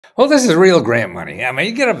Well, this is real grant money. I mean,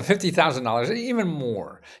 you get up to $50,000, even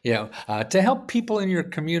more, to help people in your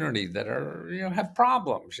community that are, have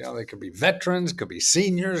problems. They could be veterans, could be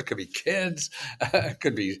seniors, could be kids,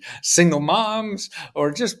 could be single moms,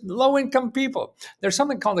 or just low income people. There's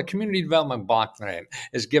something called the Community Development Block Grant.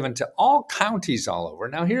 Is given to all counties all over.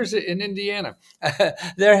 Now, here's it in Indiana.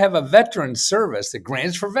 They have a veteran service that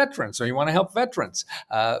grants for veterans. So you want to help veterans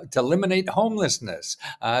to eliminate homelessness,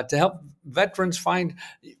 to help veterans find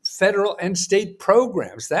federal and state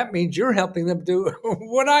programs. That means you're helping them do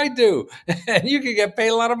what I do, and you can get paid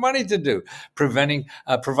a lot of money to do, providing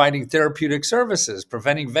therapeutic services,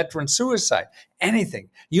 preventing veteran suicide, anything.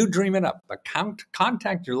 You dream it up. But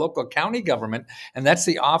contact your local county government, and that's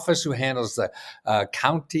the office who handles the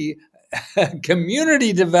county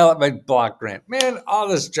community development block grant. Man, all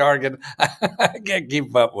this jargon, I can't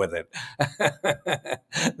keep up with it.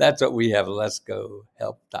 That's what we have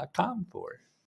letsgohelp.com for.